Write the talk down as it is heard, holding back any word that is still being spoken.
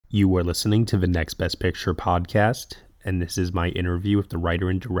You are listening to the Next Best Picture podcast, and this is my interview with the writer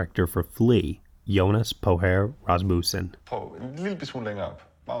and director for Flea, Jonas Poher Rasmussen. Prøv en lille smule længere op.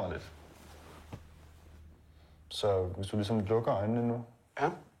 Meget lidt. Så hvis du ligesom lukker øjnene nu, ja,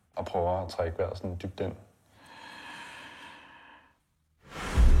 og prøver at trække vejret sådan dybt ind.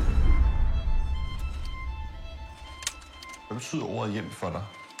 Hvad betyder ordet hjem for dig?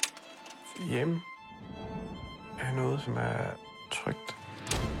 Hjem er noget, som er trygt.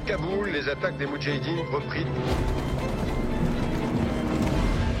 Kaboul, les attaques des Moudjahidines repris.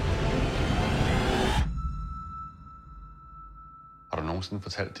 Har du nogensinde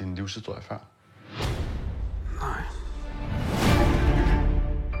fortalt din livshistorie før? Nej.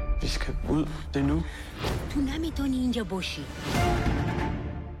 Vi skal ud. Det er nu.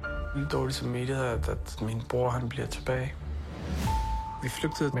 Lidt dårligt samvittighed, at min bror han bliver tilbage. Vi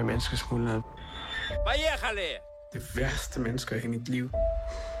flygtede med menneskesmuglerne. Det værste mennesker i mit liv.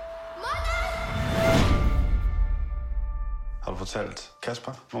 Har du fortalt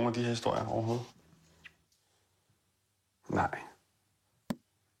Kasper nogle af de her historier overhovedet? Nej.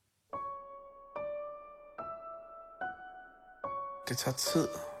 Det tager tid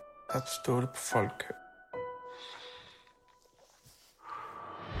at stole på folk.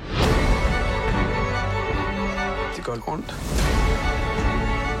 Det går ondt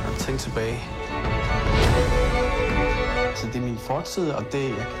at tænke tilbage. Så det er min fortid, og det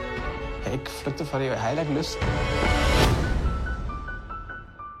jeg kan ikke flygte fra det, og jeg har heller ikke lyst.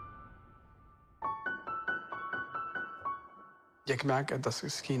 Jeg kan mærke, at der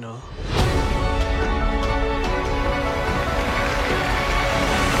skal ske noget.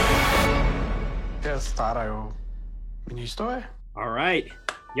 Her starter jo min historie. All right,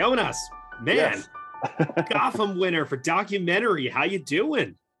 Jonas, man, Yes. Gotham winner for documentary. How you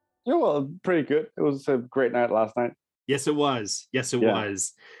doing? Yeah, well, pretty good. It was a great night last night. Yes, it was. Yes, it Yeah.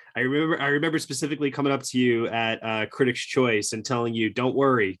 was. I remember specifically coming up to you at Critics' Choice and telling you, "Don't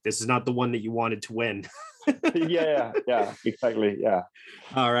worry, this is not the one that you wanted to win." yeah, exactly. Yeah.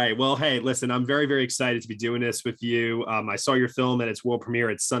 All right. Well, hey, listen, I'm very, very excited to be doing this with you. I saw your film at its world premiere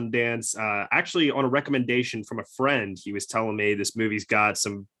at Sundance, actually on a recommendation from a friend. He was telling me this movie's got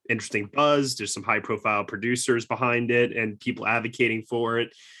some interesting buzz. There's some high profile producers behind it and people advocating for it.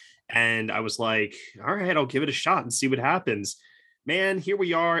 And I was like, all right, I'll give it a shot and see what happens. Man, here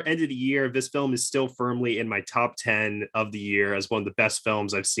we are, end of the year. This film is still firmly in my top 10 of the year as one of the best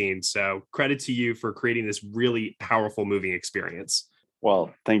films I've seen. So credit to you for creating this really powerful moving experience.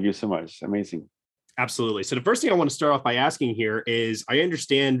 Well, thank you so much. Amazing. Absolutely. So the first thing I want to start off by asking here is, I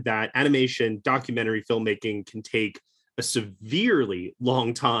understand that animation documentary filmmaking can take a severely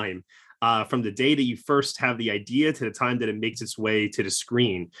long time. From the day that you first have the idea to the time that it makes its way to the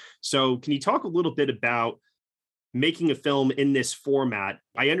screen. So can you talk a little bit about making a film in this format?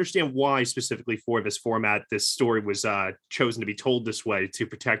 I understand why specifically for this format, this story was chosen to be told this way to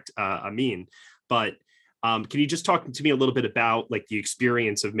protect Amin. But can you just talk to me a little bit about like the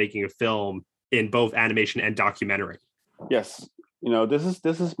experience of making a film in both animation and documentary? Yes.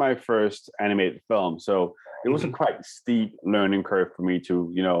 This is my first animated film. So it was a quite steep learning curve for me to,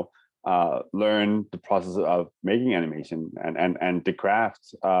 learn the process of making animation and the craft.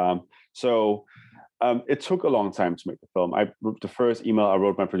 It took a long time to make the film. The first email I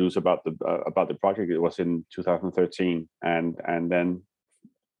wrote my producer about the project, it was in 2013, and then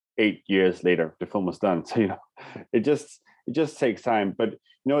 8 years later the film was done. So it just takes time. But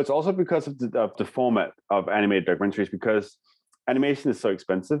it's also because of the format of animated documentaries, because animation is so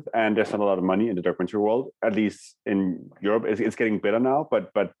expensive and there's not a lot of money in the documentary world. At least in Europe, it's getting better now.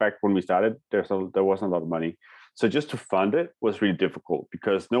 But back when we started, there wasn't a lot of money. So just to fund it was really difficult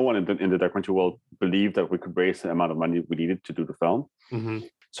because no one in the documentary world believed that we could raise the amount of money we needed to do the film. Mm-hmm.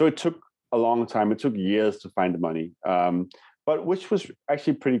 So it took a long time. It took years to find the money, but which was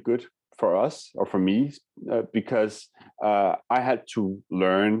actually pretty good for us, or for me, because I had to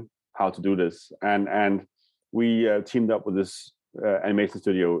learn how to do this. And we teamed up with this animation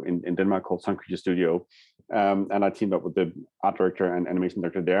studio in Denmark called Sun Creature Studio. And I teamed up with the art director and animation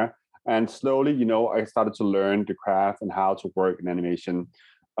director there. And slowly, I started to learn the craft and how to work in animation.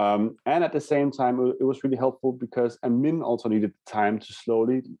 And at the same time, it was really helpful because Amin also needed time to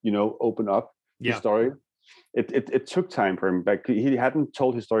slowly, open up the story. It took time for him. Like he hadn't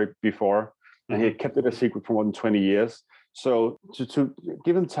told his story before, and he had kept it a secret for more than 20 years. So to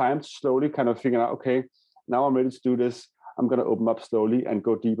give him time to slowly kind of figure out, okay, now I'm ready to do this. I'm going to open up slowly and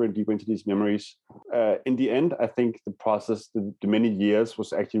go deeper and deeper into these memories. In the end, I think the process, the many years,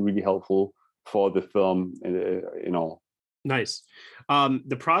 was actually really helpful for the film in all. Nice.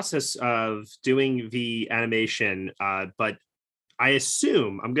 The process of doing the animation, but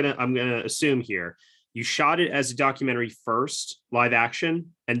I'm gonna assume here you shot it as a documentary first, live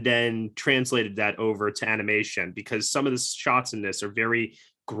action, and then translated that over to animation, because some of the shots in this are very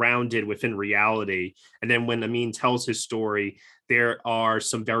grounded within reality. And then when Amin tells his story, there are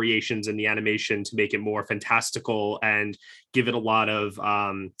some variations in the animation to make it more fantastical and give it a lot of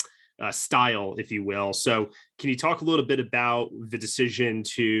style, if you will. So can you talk a little bit about the decision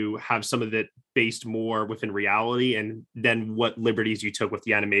to have some of it based more within reality, and then what liberties you took with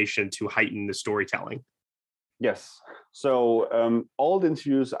the animation to heighten the storytelling? Yes. So all the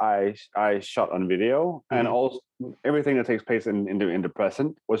interviews I shot on video, and also everything that takes place in the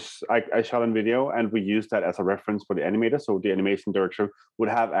present was I shot on video, and we used that as a reference for the animator. So the animation director would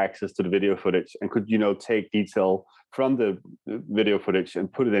have access to the video footage and could, take detail from the video footage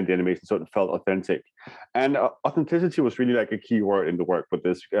and put it in the animation so it felt authentic. And authenticity was really like a key word in the work with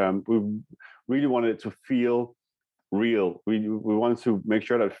this. We really wanted it to feel real. We wanted to make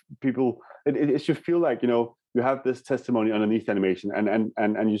sure that people it should feel like you have this testimony underneath the animation,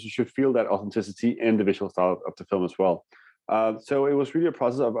 and you should feel that authenticity in the visual style of the film as well. So it was really a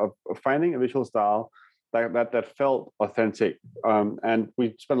process of finding a visual style that felt authentic. And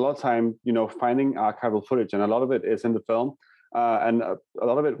we spent a lot of time, finding archival footage, and a lot of it is in the film. And a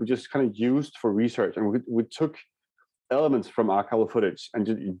lot of it we just kind of used for research, and we took elements from archival footage and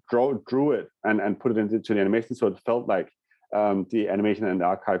just drew it and put it into the animation, so it felt like the animation and the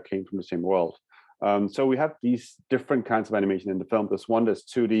archive came from the same world. So we have these different kinds of animation in the film. There's one that's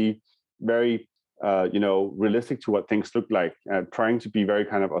 2D, very realistic to what things look like, trying to be very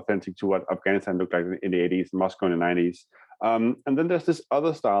kind of authentic to what Afghanistan looked like in the 80s and Moscow in the 90s. And then there's this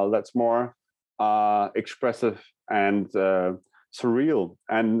other style that's more expressive and surreal,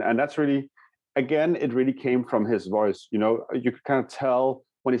 and that's really, again, it really came from his voice. You could kind of tell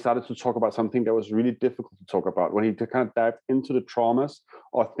when he started to talk about something that was really difficult to talk about, when he kind of dived into the traumas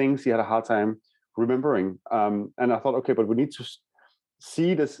or things he had a hard time remembering. And I thought, okay, but we need to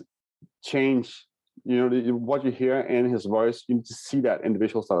see this change. What you hear in his voice, you need to see that in the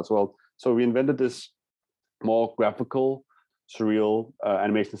visual style as well. So we invented this more graphical, surreal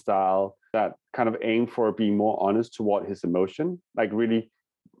animation style that kind of aimed for being more honest toward his emotion, like really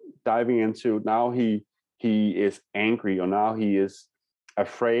diving into, now he is angry, or now he is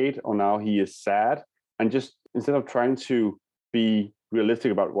afraid, or now he is sad, and just instead of trying to be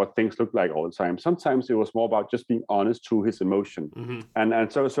realistic about what things look like all the time, sometimes it was more about just being honest to his emotion. And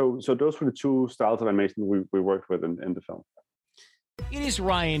so those were the two styles of animation we worked with in the film. It is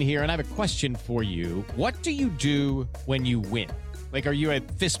Ryan here, and I have a question for you. What do you do when you win? Like, are you a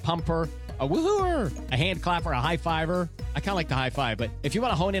fist pumper, a woohooer, a hand clapper, a high fiver? I kind of like the high five, but if you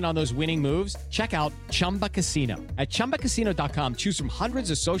want to hone in on those winning moves, check out Chumba Casino. At ChumbaCasino.com, choose from hundreds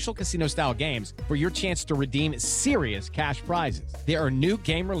of social casino style games for your chance to redeem serious cash prizes. There are new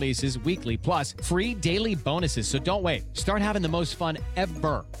game releases weekly, plus free daily bonuses. So don't wait. Start having the most fun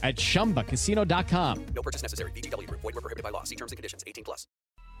ever at ChumbaCasino.com. No purchase necessary. VGW Group. Void where prohibited by law. See terms and conditions. 18+.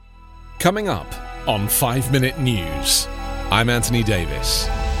 Coming up on 5 Minute News, I'm Anthony Davis.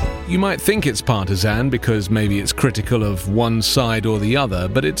 You might think it's partisan because maybe it's critical of one side or the other,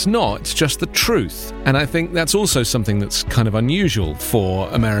 but it's not. It's just the truth. And I think that's also something that's kind of unusual for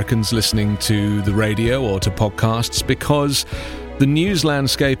Americans listening to the radio or to podcasts, because the news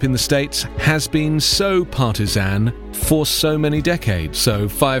landscape in the States has been so partisan for so many decades. So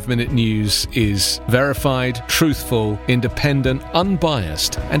 5 Minute News is verified, truthful, independent,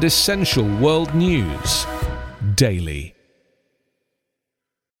 unbiased, and essential world news daily.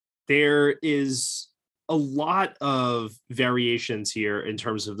 There is a lot of variations here in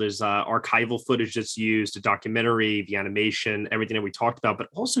terms of there's archival footage that's used, a documentary, the animation, everything that we talked about, but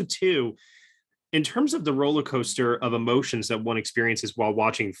also too, in terms of the roller coaster of emotions that one experiences while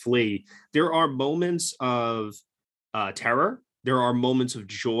watching Flee, there are moments of terror. There are moments of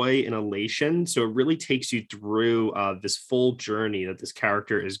joy and elation. So it really takes you through this full journey that this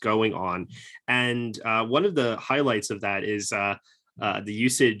character is going on. And one of the highlights of that is the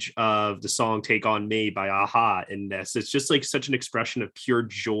usage of the song Take On Me by a-ha in this. It's just like such an expression of pure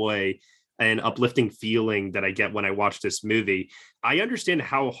joy and uplifting feeling that I get when I watch this movie. I understand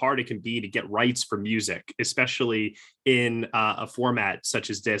how hard it can be to get rights for music, especially in a format such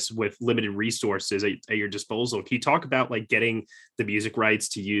as this with limited resources at your disposal. Can you talk about like getting the music rights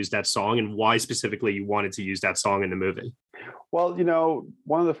to use that song, and why specifically you wanted to use that song in the movie? Well,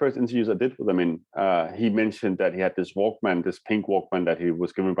 one of the first interviews I did with him, he mentioned that he had this Walkman, this pink Walkman that he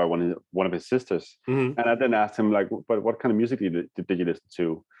was given by one of his sisters. And I then asked him, like, but what kind of music did you listen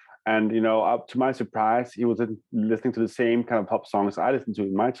to? And up to my surprise, he was listening to the same kind of pop songs I listened to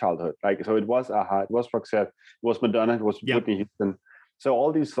in my childhood. Like, so it was a-ha, it was Roxette, it was Madonna, it was Whitney Houston. So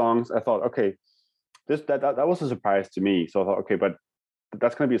all these songs, I thought, okay, that was a surprise to me. So I thought, okay, but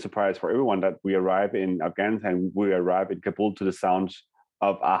that's going to be a surprise for everyone that we arrive in Afghanistan, we arrive in Kabul to the sounds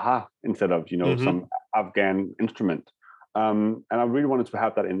of a-ha instead of some Afghan instrument. And I really wanted to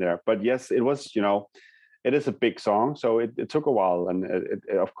have that in there. But yes, it was, it is a big song, so it took a while, and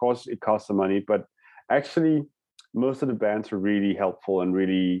it of course it cost some money. But actually, most of the bands were really helpful and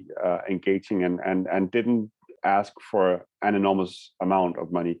really engaging, and didn't ask for an enormous amount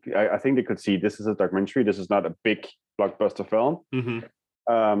of money. I think they could see this is a documentary. This is not a big blockbuster film.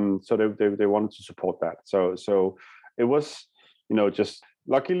 So they wanted to support that. So it was, just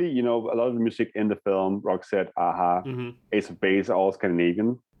luckily, a lot of the music in the film, Roxette, a-ha, Ace of Base, are all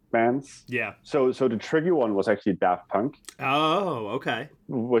Scandinavian bands. Yeah. So the tricky one was actually Daft Punk. Oh, okay.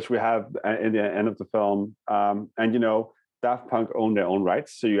 Which we have in the end of the film. And Daft Punk own their own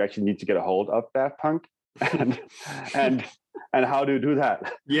rights, so you actually need to get a hold of Daft Punk. and how do you do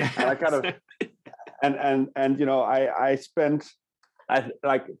that? Yeah. And I kind of I spent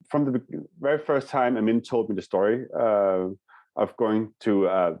from the very first time Amin told me the story of going to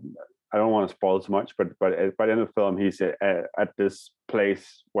I don't want to spoil too much, but by the end of the film, he's at this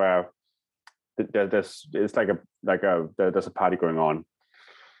place where there's a party going on,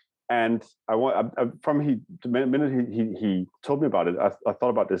 and the minute he told me about it, I thought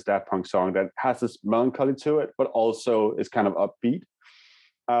about this Daft Punk song that has this melancholy to it, but also is kind of upbeat,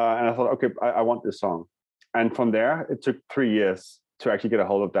 and I thought, okay, I want this song, and from there it took 3 years to actually get a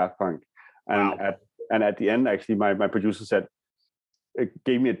hold of Daft Punk, and at the end, actually, my producer said, it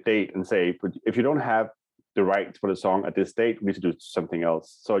gave me a date and say, if you don't have the rights for the song at this date, we need to do something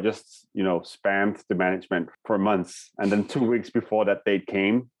else. So I just, spammed the management for months. And then 2 weeks before that date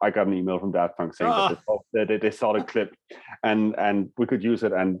came, I got an email from Daft Punk saying that they saw the clip and we could use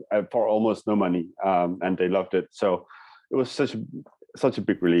it, and for almost no money. And they loved it. So it was such a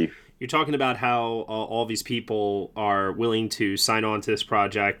big relief. You're talking about how all these people are willing to sign on to this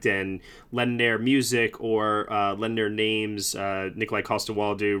project and lend their music or lend their names, Nikolai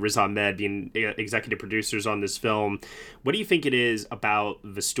Coster-Waldau, Riz Ahmed being executive producers on this film. What do you think it is about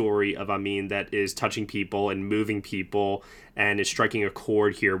the story of Amin that is touching people and moving people and is striking a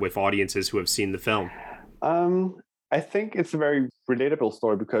chord here with audiences who have seen the film? I think it's a very relatable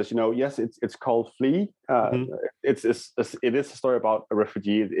story because, yes, it's called Flee. It is a story about a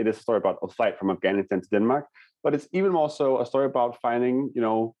refugee. It is a story about a flight from Afghanistan to Denmark. But it's even more so a story about finding,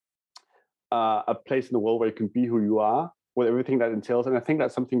 a place in the world where you can be who you are with everything that entails. And I think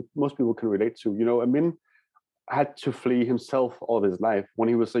that's something most people can relate to. Amin had to flee himself all of his life. When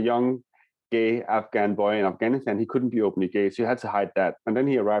he was a young gay Afghan boy in Afghanistan, he couldn't be openly gay. So he had to hide that. And then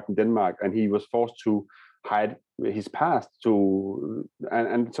he arrived in Denmark and he was forced to hide his past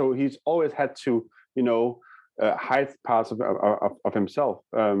and so he's always had to hide parts of himself,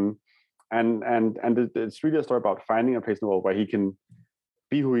 and it's really a story about finding a place in the world where he can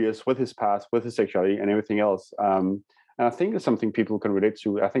be who he is with his past, with his sexuality and everything else, and I think it's something people can relate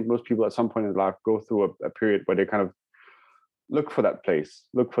to. I think most people at some point in life go through a period where they kind of look for that place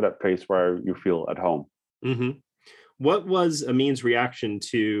where you feel at home. What was Amin's reaction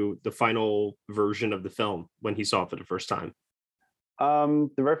to the final version of the film when he saw it for the first time? The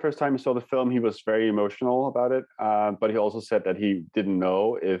very first time he saw the film, he was very emotional about it. But he also said that he didn't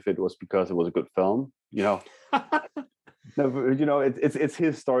know if it was because it was a good film. It's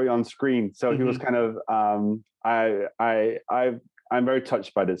his story on screen. So he was kind of, I'm very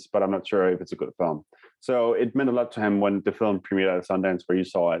touched by this, but I'm not sure if it's a good film. So it meant a lot to him when the film premiered at Sundance, where you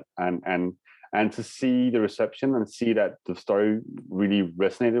saw it, and to see the reception and see that the story really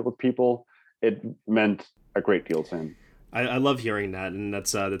resonated with people, it meant a great deal to him. I love hearing that, and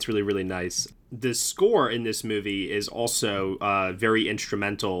that's really, really nice. The score in this movie is also very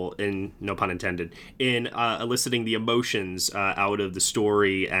instrumental, in no pun intended, in eliciting the emotions out of the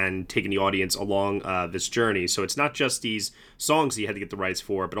story and taking the audience along this journey. So it's not just these songs you had to get the rights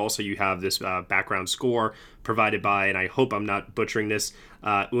for, but also you have this background score provided by, and I hope I'm not butchering this,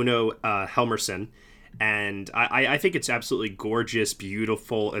 Uno Helmerson. And I think it's absolutely gorgeous,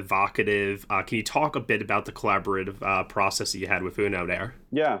 beautiful, evocative. Can you talk a bit about the collaborative process that you had with Uno there?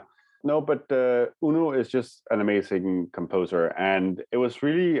 Yeah, no, but Uno is just an amazing composer. And it was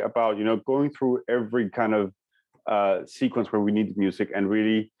really about, going through every kind of sequence where we needed music and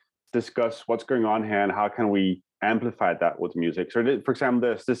really discuss what's going on here and how can we amplify that with music. So, for example,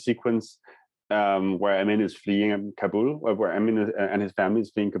 there's this sequence where Amin is fleeing Kabul, where Amin and his family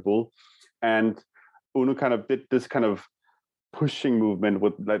is fleeing Kabul. And Uno kind of did this kind of pushing movement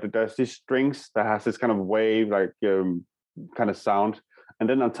with like there's these strings that has this kind of wave like kind of sound, and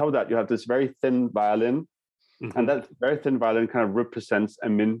then on top of that you have this very thin violin, and that very thin violin kind of represents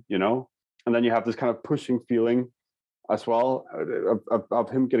Amin, you know, and then you have this kind of pushing feeling as well of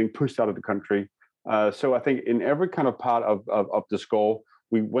him getting pushed out of the country. So I think in every kind of part of the score,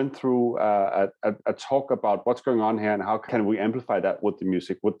 we went through a talk about what's going on here and how can we amplify that with the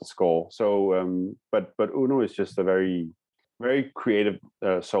music, with the score. So, but Uno is just a very, very creative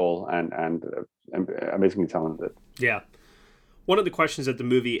soul and amazingly talented. Yeah. One of the questions that the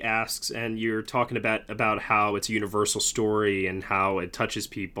movie asks, and you're talking about how it's a universal story and how it touches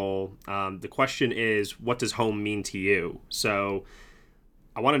people. The question is, what does home mean to you? So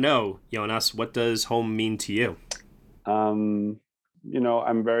I want to know, Jonas, what does home mean to you? You know,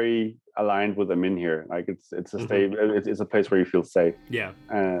 I'm very aligned with Amin here. Like it's a it's a place where you feel safe. Yeah.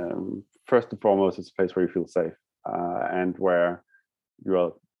 First and foremost, it's a place where you feel safe and where you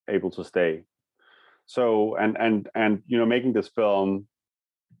are able to stay. So and you know, making this film,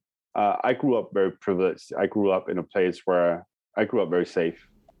 I grew up very privileged. I grew up in a place where I grew up very safe.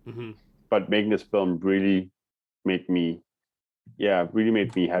 But making this film really made me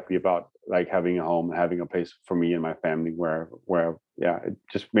happy about like having a home, having a place for me and my family where it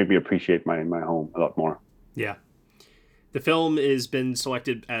just made me appreciate my home a lot more. Yeah. The film has been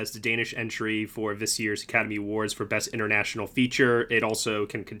selected as the Danish entry for this year's Academy Awards for Best International Feature. It also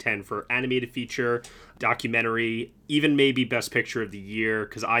can contend for Animated Feature, Documentary, even maybe Best Picture of the Year,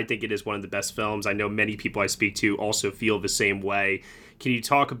 because I think it is one of the best films. I know many people I speak to also feel the same way. Can you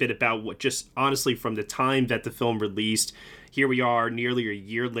talk a bit about what, just honestly, from the time that the film released, here we are nearly a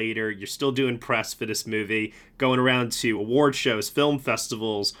year later, you're still doing press for this movie, going around to award shows, film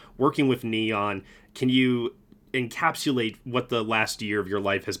festivals, working with Neon. Can you encapsulate what the last year of your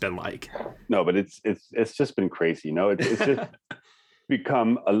life has been like? No, but it's just been crazy. You know, it's just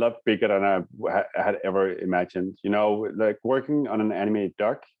become a lot bigger than I had ever imagined. You know, like working on an animated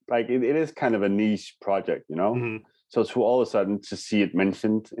doc, like it is kind of a niche project, you know. So to all of a sudden to see it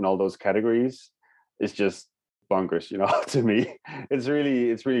mentioned in all those categories is just bonkers, you know. To me, it's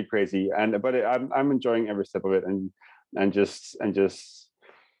really crazy. But I'm enjoying every step of it, and I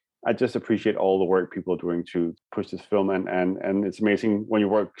just appreciate all the work people are doing to push this film, and it's amazing when you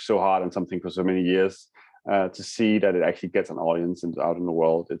work so hard on something for so many years to see that it actually gets an audience and out in the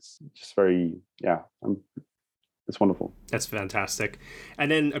world. It's just very, it's wonderful. That's fantastic. And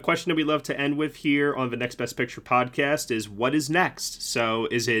then a question that we love to end with here on the Next Best Picture podcast is, what is next? So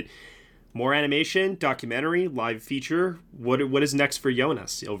is it more animation, documentary, live feature? What is next for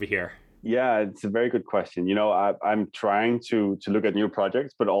Jonas over here? Yeah, it's a very good question. You know, I'm trying to look at new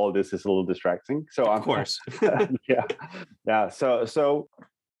projects, but all of this is a little distracting. So of course, yeah. So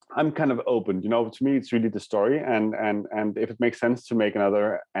I'm kind of open. You know, to me, it's really the story, and if it makes sense to make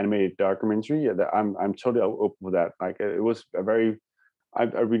another animated documentary, I'm totally open for that. Like it was I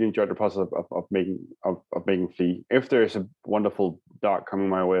really enjoyed the process of making Flea. If there's a wonderful doc coming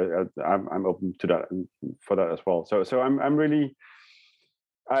my way, I'm open to that and for that as well. So I'm really.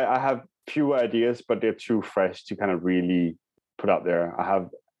 I have few ideas, but they're too fresh to kind of really put out there. I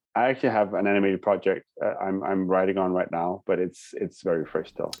actually have an animated project I'm writing on right now, but it's very fresh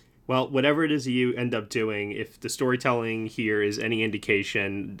still. Well, whatever it is you end up doing, if the storytelling here is any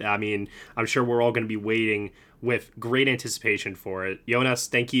indication, I mean, I'm sure we're all going to be waiting with great anticipation for it. Jonas,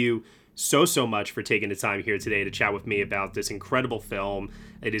 thank you so much for taking the time here today to chat with me about this incredible film.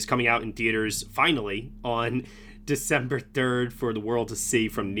 It is coming out in theaters finally on December 3rd for the world to see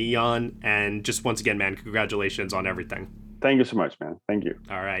from Neon. And just once again, man, congratulations on everything. Thank you so much, man. Thank you.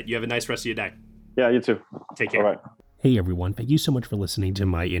 All right. You have a nice rest of your day. Yeah, you too. Take care. All right. Hey everyone, thank you so much for listening to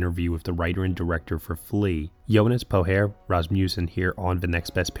my interview with the writer and director for Flea, Jonas Poher Rasmussen, here on the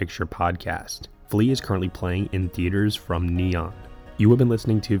Next Best Picture podcast. Flea is currently playing in theaters from Neon. You have been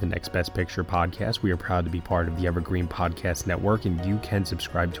listening to the Next Best Picture podcast. We are proud to be part of the Evergreen Podcast Network, and you can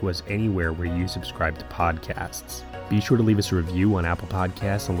subscribe to us anywhere where you subscribe to podcasts. Be sure to leave us a review on Apple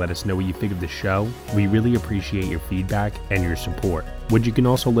Podcasts and let us know what you think of the show. We really appreciate your feedback and your support, which you can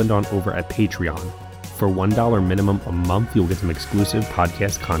also lend on over at Patreon. For $1 minimum a month, you'll get some exclusive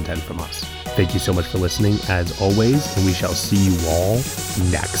podcast content from us. Thank you so much for listening, as always, and we shall see you all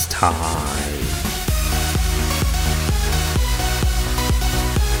next time.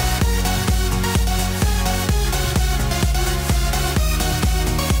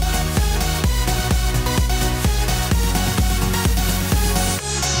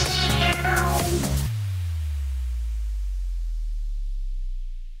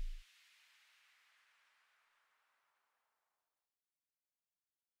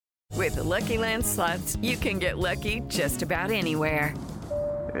 With the Lucky Land Slots, you can get lucky just about anywhere.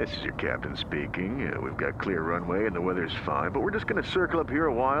 This is your captain speaking. We've got clear runway and the weather's fine, but we're just going to circle up here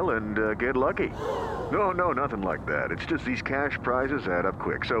a while and get lucky. No, nothing like that. It's just these cash prizes add up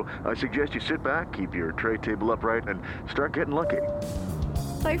quick. So I suggest you sit back, keep your tray table upright, and start getting lucky.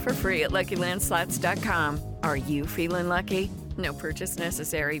 Play for free at LuckyLandSlots.com. Are you feeling lucky? No purchase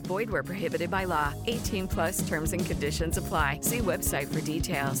necessary. Void where prohibited by law. 18+ terms and conditions apply. See website for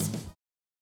details.